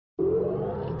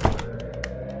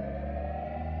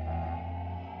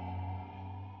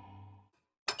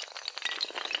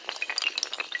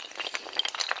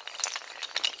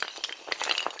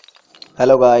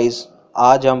Hello guys,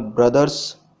 आज हम brothers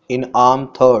in arm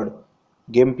third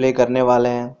game play करने वाले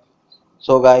हैं।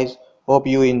 So guys, hope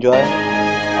you enjoy.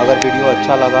 अगर वीडियो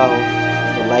अच्छा लगा हो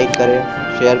तो लाइक करें,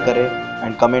 शेयर करें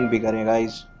एंड कमेंट भी करें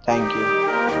guys. Thank you.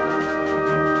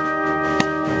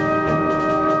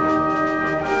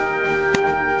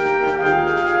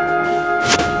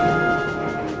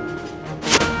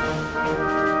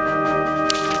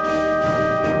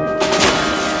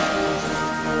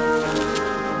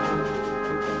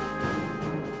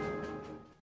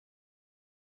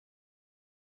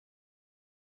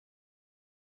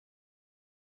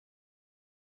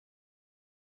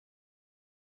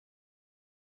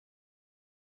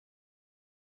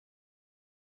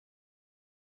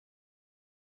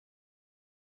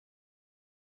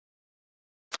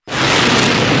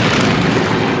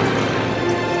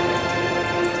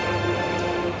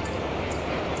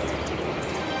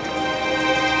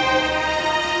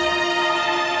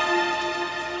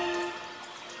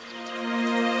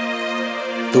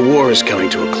 The war is coming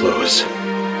to a close.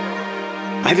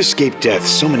 I've escaped death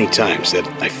so many times that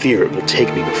I fear it will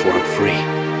take me before I'm free.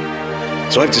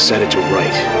 So I've decided to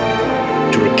write,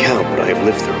 to recount what I have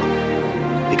lived through.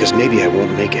 Because maybe I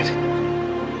won't make it.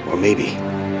 Or maybe,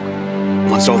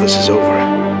 once all this is over,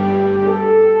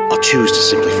 I'll choose to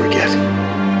simply forget.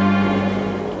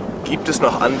 Gibt es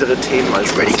noch andere Themen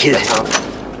als Ready, kid?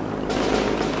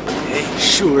 Hey,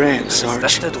 Sure am, was ist das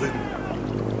Sarge. da drüben?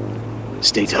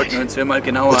 Stay tight. Sollten wir uns mal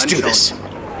genauer Let's do anschauen. this.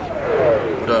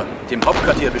 Oder dem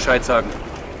Hauptquartier Bescheid sagen.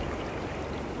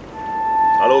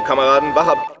 Hallo Kameraden,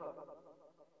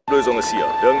 Lösung ist hier.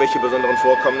 Irgendwelche besonderen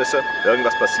Vorkommnisse?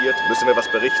 Irgendwas passiert? Müssen wir was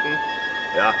berichten?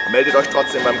 Ja, meldet euch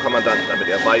trotzdem beim Kommandanten, damit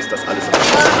er weiß, dass alles in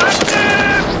Ordnung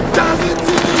ist.